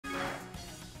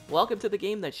Welcome to the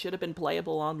game that should have been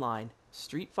playable online,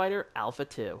 Street Fighter Alpha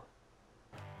 2.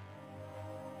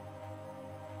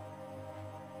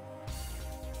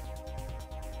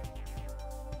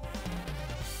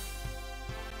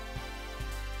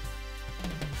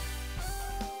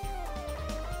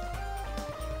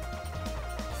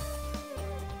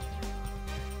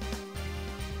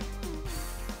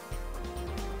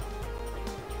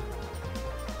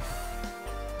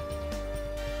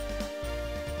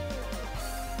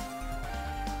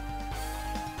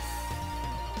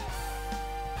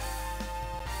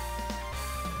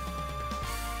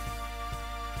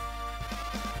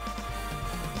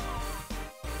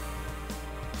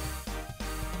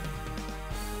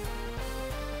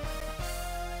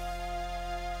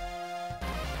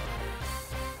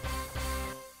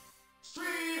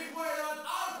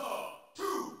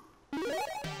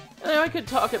 I could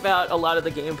talk about a lot of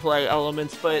the gameplay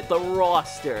elements, but the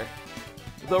roster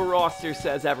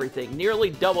says everything.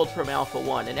 Nearly doubled from Alpha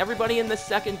 1, and everybody in the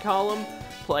second column,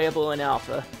 playable in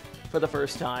Alpha for the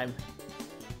first time.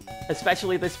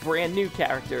 Especially this brand new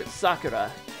character,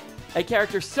 Sakura. A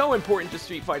character so important to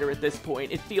Street Fighter at this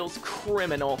point, it feels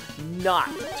criminal not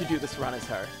to do this run as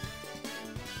her.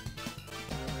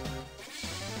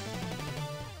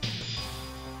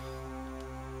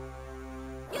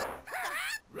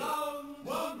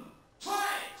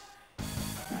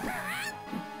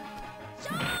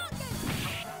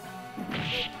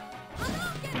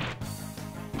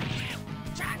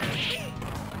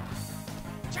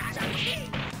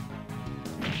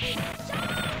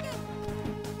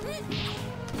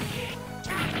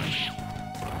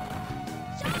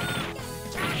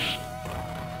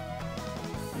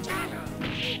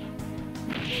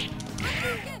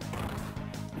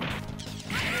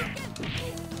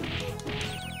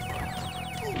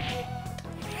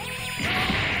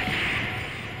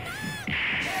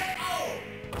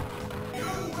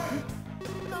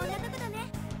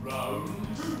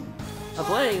 I'm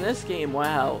playing this game,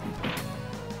 wow.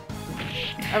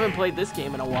 I haven't played this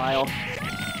game in a while.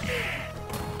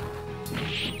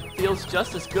 Feels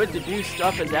just as good to do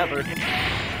stuff as ever.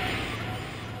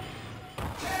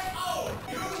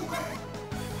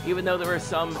 Even though there are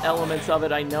some elements of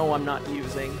it I know I'm not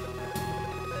using.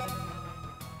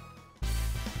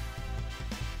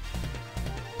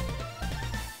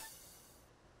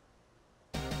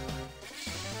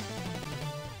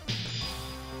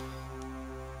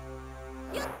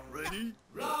 Ready?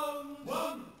 Round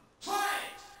one, fight!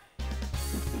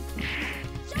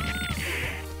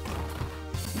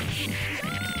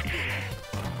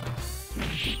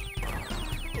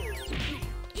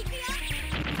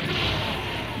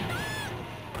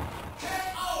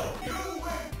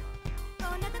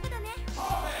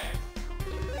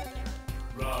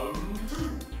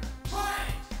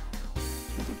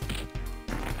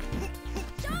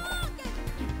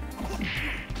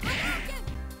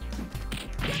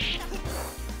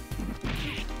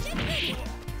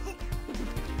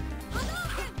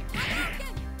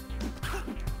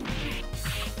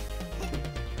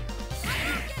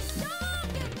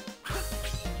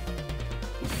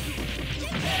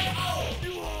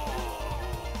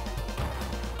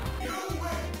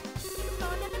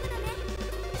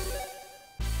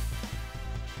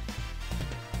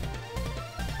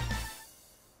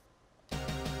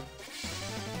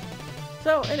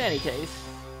 So, in any case,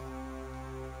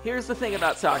 here's the thing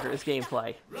about Sakura's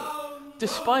gameplay.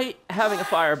 Despite having a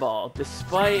fireball,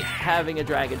 despite having a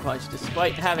dragon punch,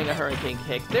 despite having a hurricane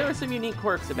kick, there are some unique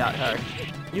quirks about her.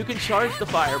 You can charge the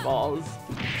fireballs,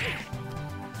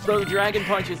 though the dragon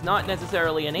punch is not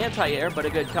necessarily an anti-air, but a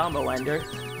good combo ender.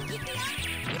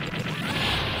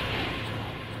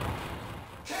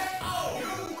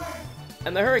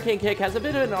 And the hurricane kick has a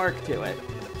bit of an arc to it.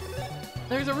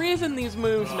 There's a reason these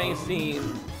moves may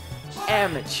seem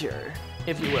amateur,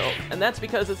 if you will, and that's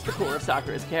because it's the core of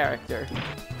Sakura's character.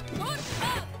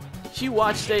 She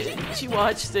watched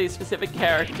a specific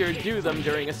character do them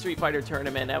during a Street Fighter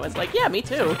tournament, and I was like, yeah, me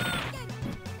too.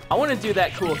 I want to do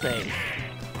that cool thing.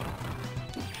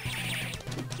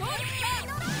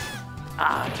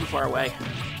 Ah, too far away.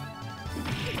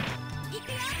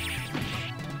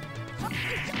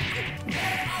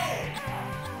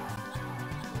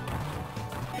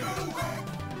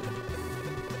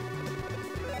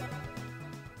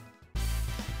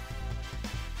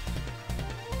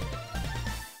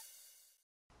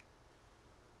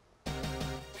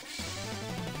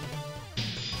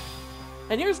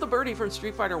 And here's the birdie from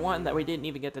Street Fighter 1 that we didn't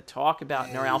even get to talk about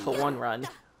in our Alpha 1 run.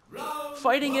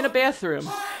 Fighting in a bathroom.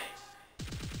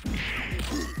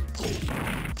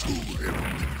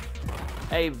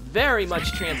 A very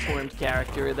much transformed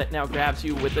character that now grabs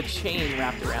you with a chain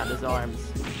wrapped around his arms.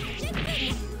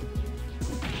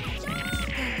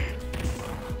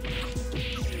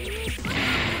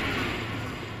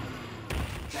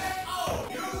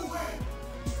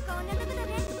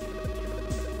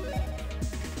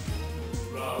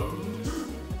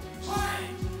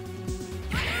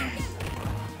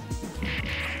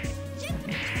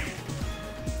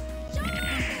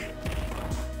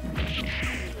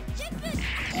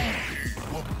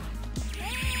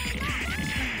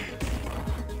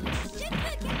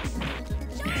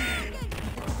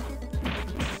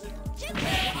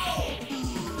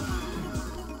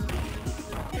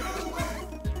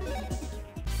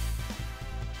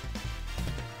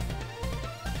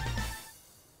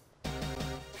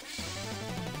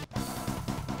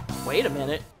 Wait a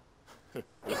minute.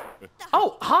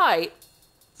 Oh, hi!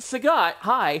 Sagat,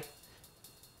 hi.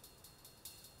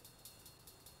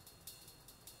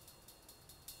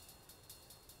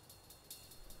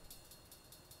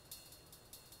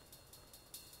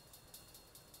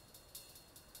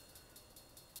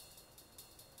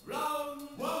 Round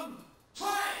one,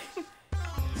 fight!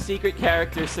 Secret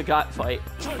character Sagat fight.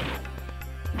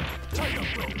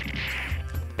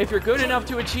 If you're good enough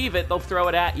to achieve it, they'll throw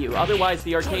it at you. Otherwise,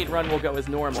 the arcade run will go as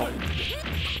normal.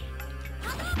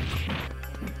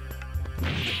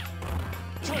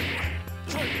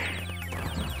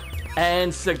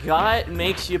 And Sagat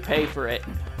makes you pay for it.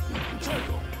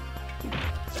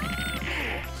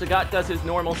 Sagat does his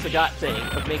normal Sagat thing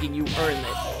of making you earn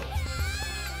it.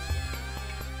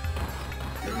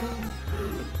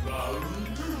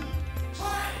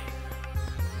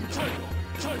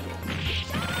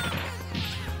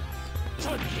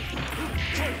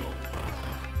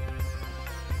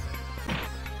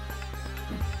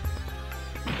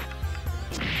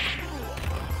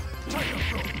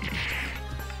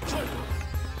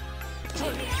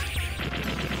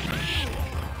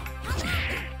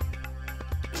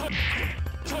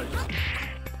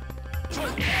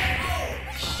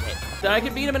 Shit. That I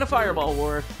could beat him in a fireball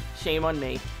war. Shame on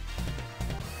me.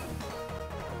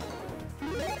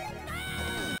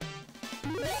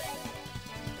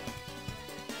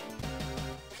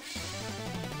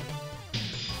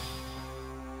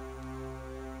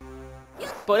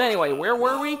 But anyway, where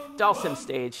were we? Dhalsim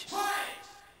stage.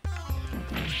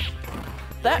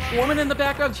 That woman in the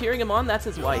background cheering him on, that's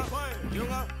his wife.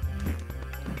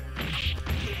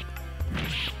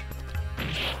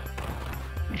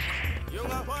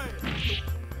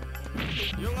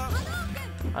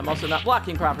 I'm also not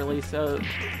blocking properly, so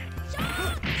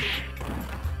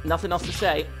nothing else to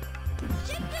say.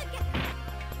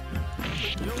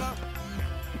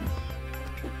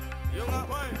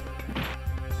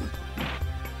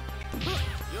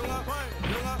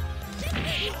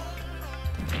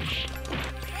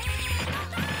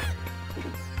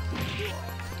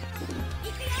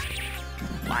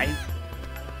 Fine.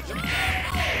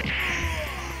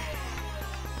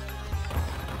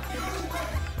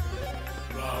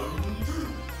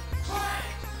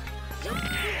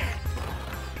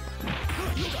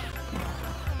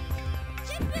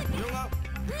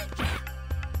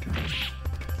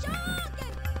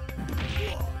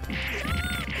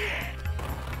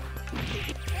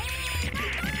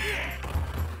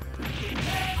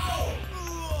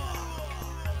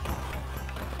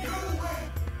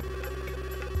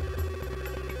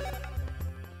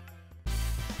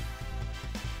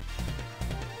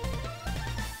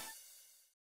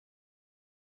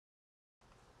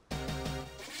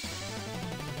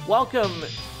 Welcome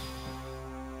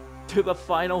to the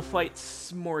Final Fight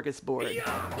Smorgasbord,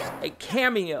 a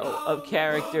cameo of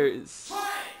characters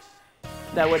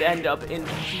that would end up in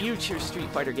future Street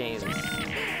Fighter games. You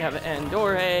have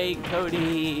Andore,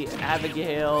 Cody,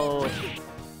 Abigail,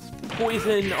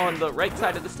 Poison on the right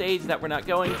side of the stage that we're not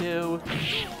going to.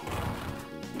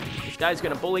 This guy's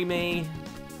gonna bully me.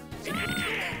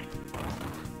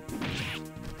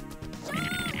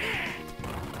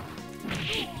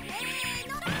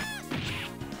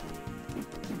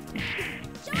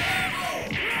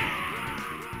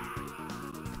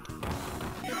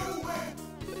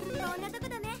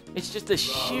 It's just a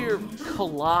sheer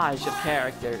collage of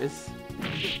characters.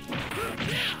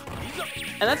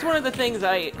 And that's one of the things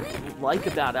I like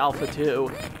about Alpha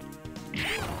 2.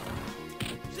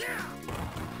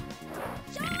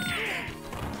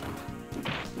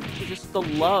 Just the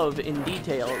love in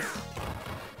details.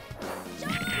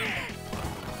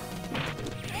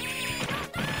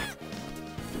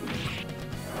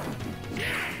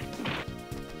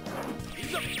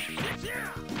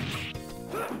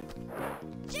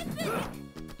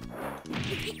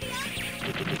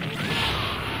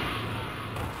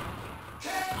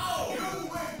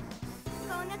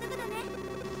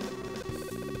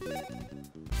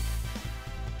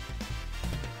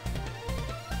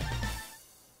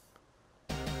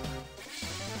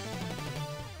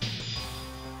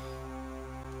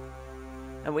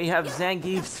 And we have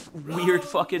Zangief's weird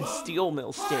fucking steel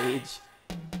mill stage.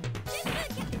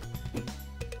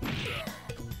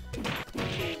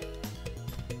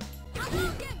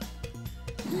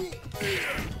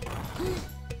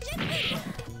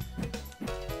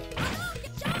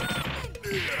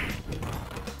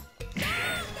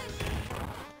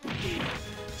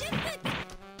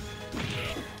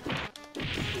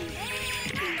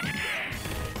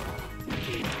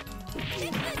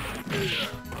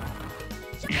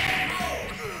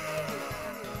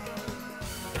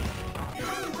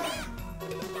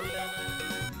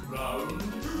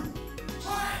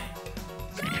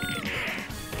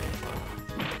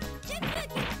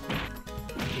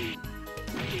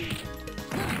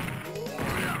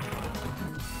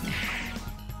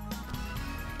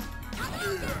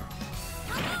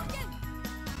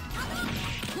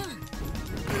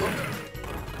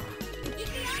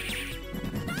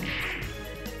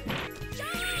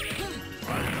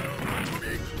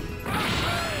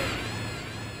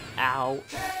 Ow.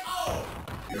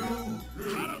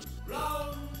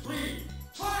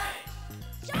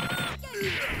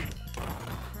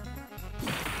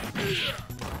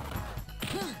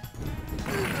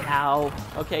 Ow.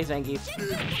 Okay, Zangief.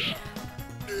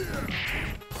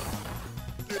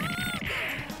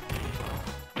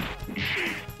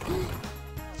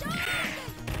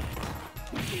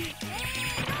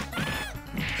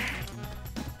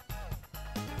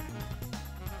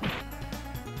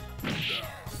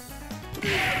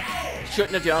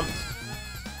 Shouldn't have jumped.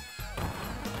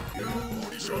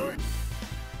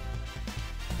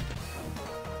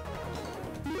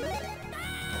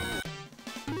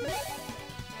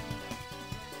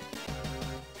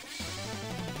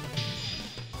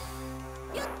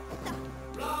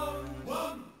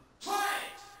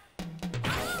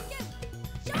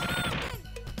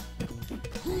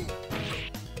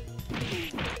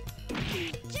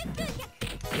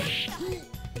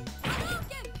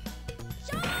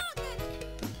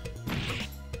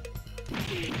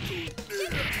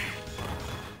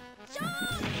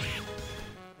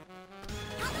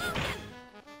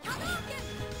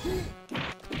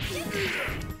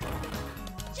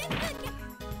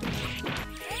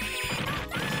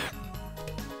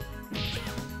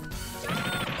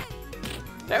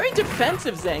 Very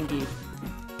defensive, Zangief.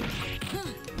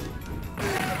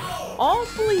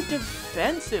 Awfully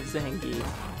defensive, Zangief.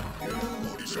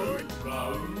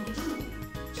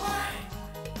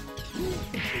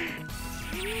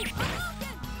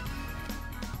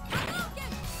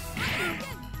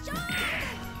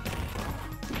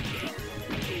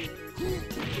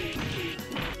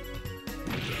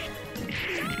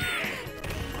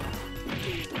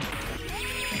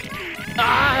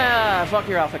 Ah! Fuck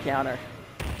your alpha counter.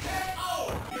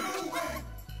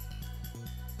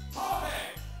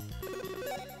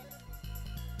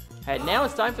 And now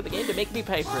it's time for the game to make me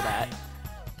pay for that.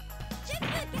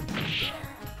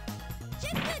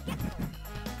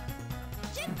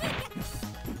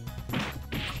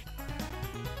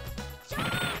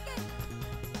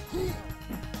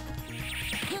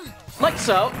 Like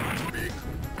so.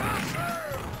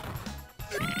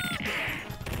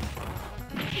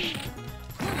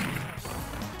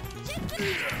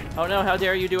 Oh no, how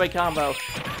dare you do a combo.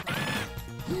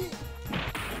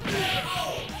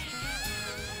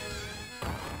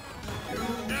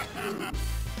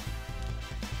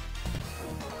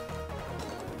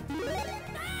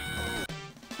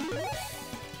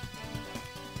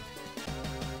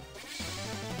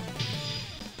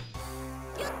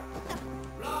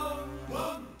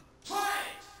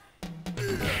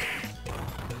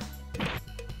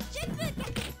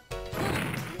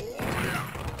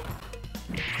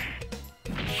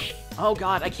 Oh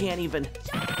god, I can't even.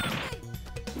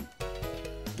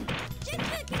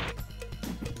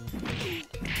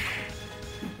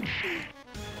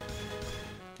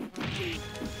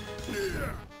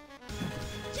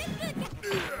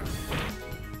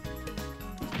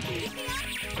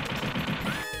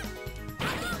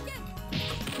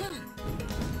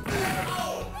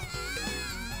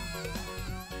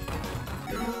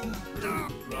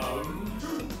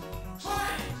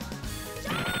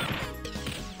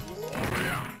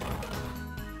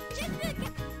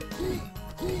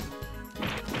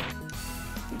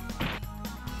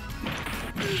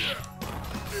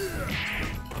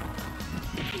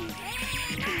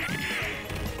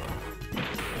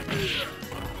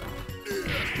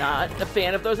 Not a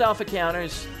fan of those alpha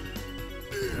counters.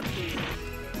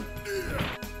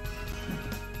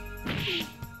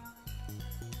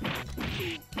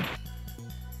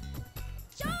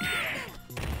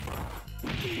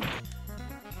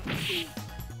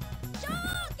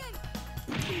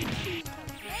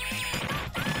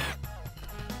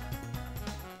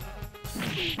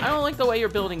 I don't like the way you're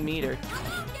building meter.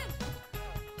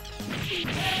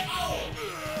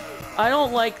 I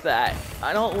don't like that.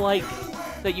 I don't like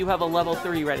that you have a level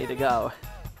 3 ready to go.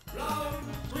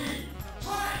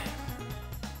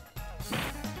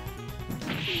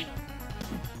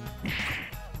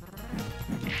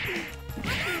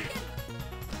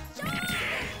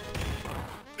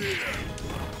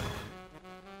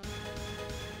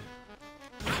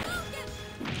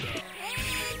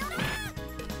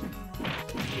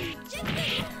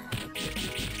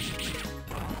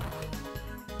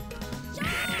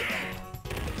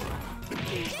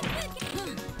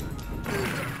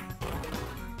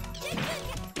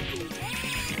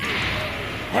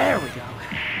 There we go.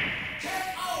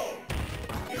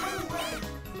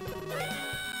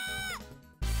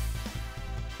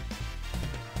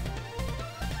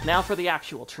 Now for the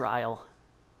actual trial.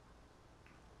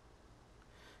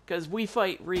 Because we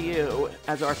fight Ryu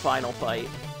as our final fight.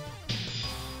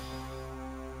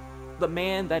 The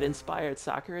man that inspired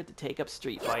Sakura to take up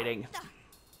street fighting.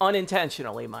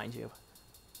 Unintentionally, mind you.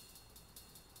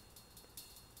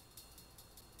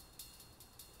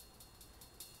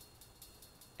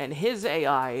 And his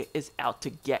AI is out to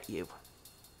get you.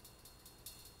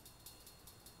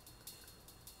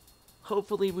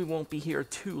 Hopefully we won't be here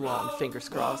too long, fingers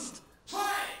crossed.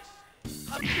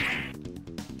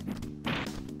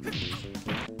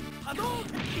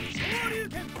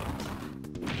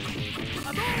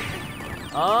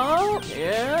 Oh,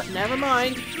 yeah, never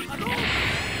mind.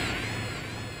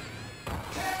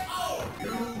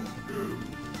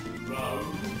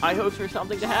 I hoped for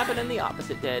something to happen and the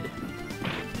opposite did.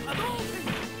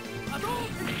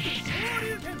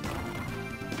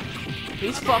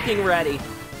 He's fucking ready.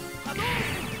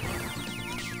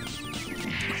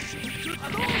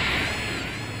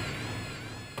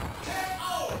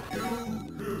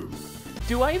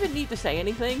 Do I even need to say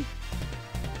anything?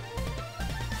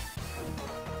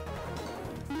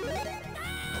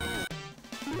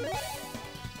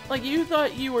 Like, you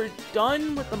thought you were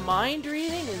done with the mind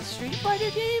reading in Street Fighter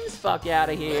games? Fuck out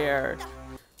of here.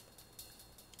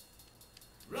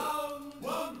 Round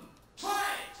one,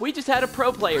 fight! We just had a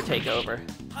pro player take over.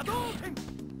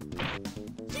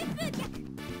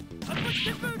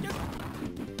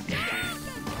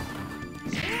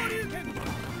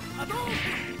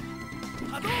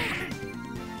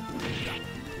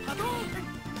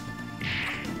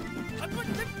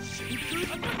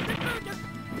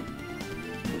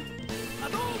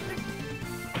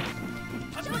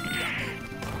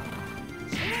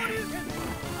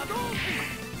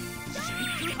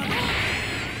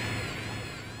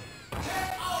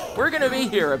 We're gonna be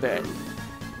here a bit.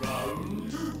 Round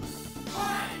two,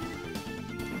 fight!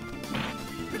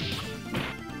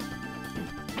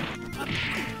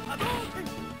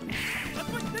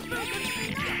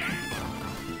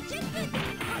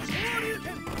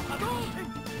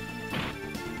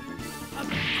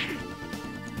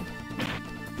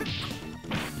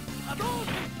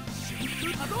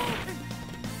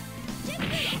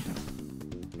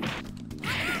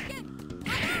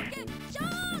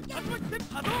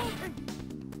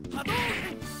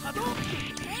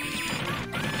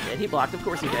 And he blocked, of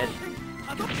course he did.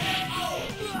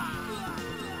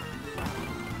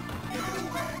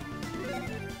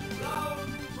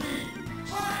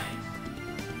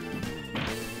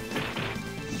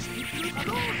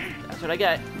 That's what I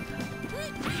get.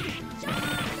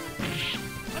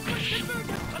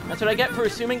 That's what I get for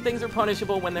assuming things are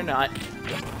punishable when they're not.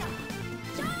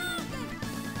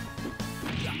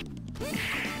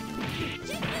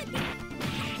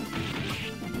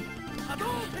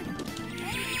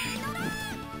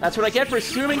 That's what I get for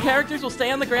assuming characters will stay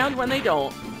on the ground when they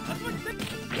don't.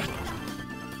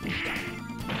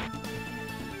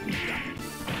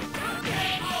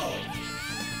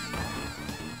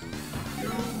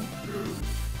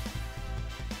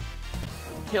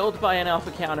 Killed by an alpha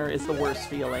counter is the worst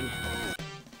feeling.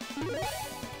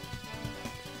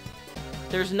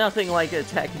 There's nothing like a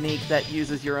technique that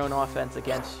uses your own offense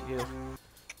against you.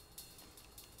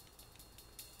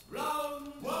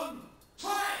 Round one,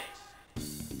 fight!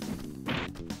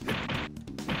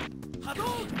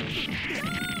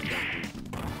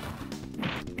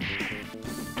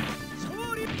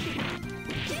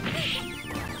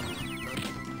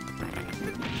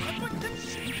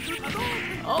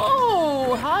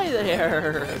 Oh, hi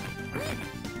there.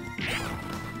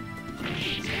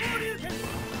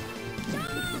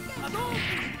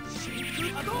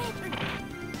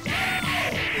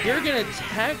 You're gonna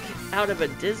tech out of a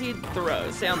dizzy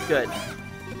throw. Sounds good.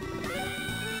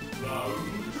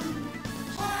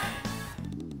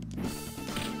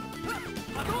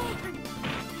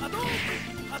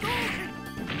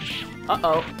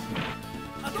 Uh-oh.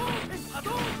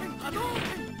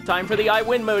 Time for the I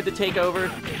win mode to take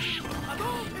over.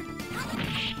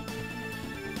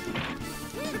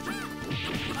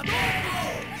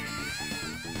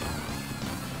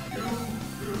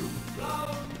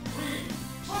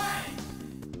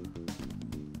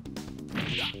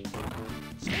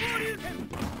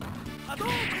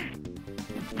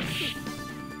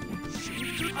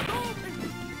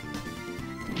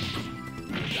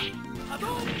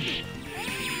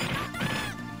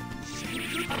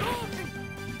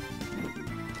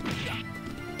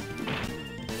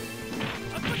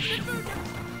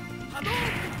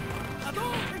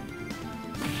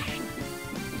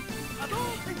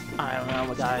 I don't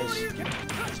know, guys.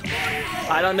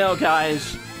 I don't know,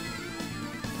 guys.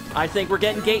 I think we're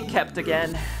getting gate kept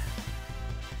again.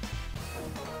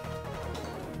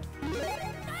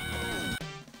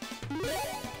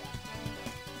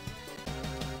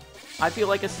 I feel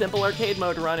like a simple arcade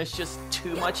mode run is just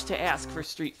too much to ask for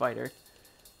Street Fighter.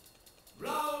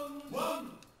 Round 1,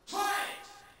 fight!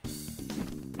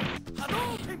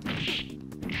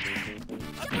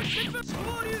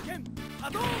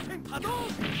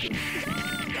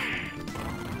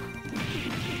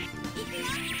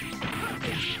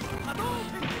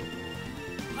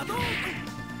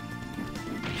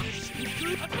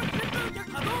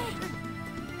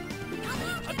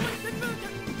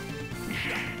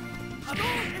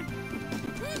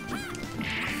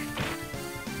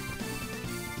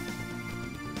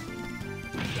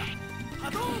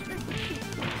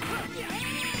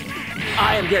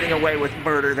 I am getting away with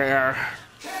murder there.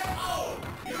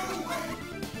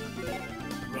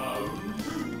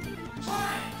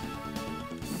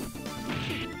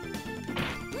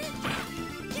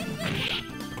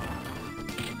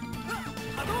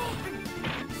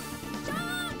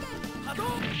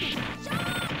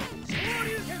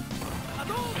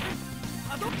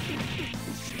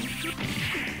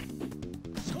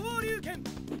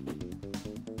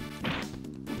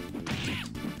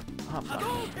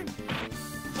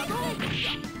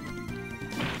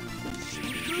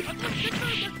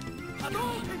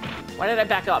 Why did I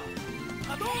back up?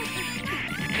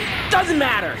 Doesn't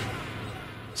matter!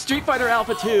 Street Fighter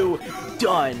Alpha 2,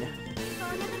 done.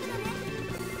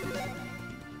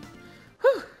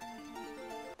 Whew.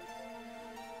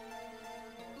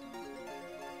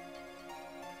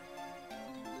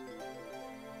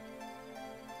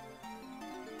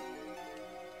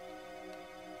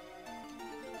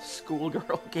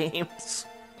 Schoolgirl games.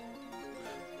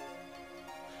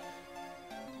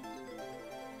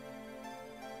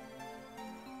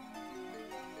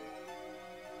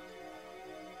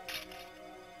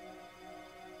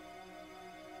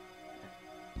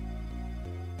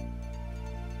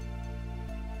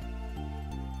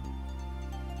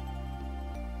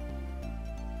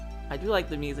 I do like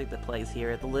the music that plays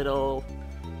here, the little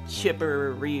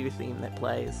chipper Ryu theme that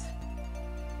plays.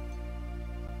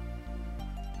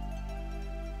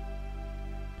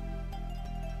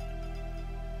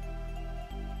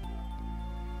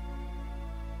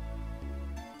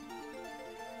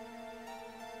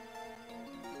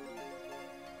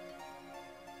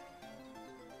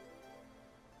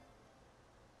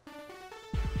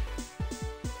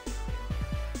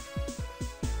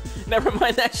 Never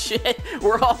mind that shit.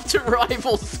 We're off to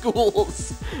rival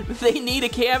schools. They need a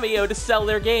cameo to sell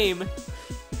their game.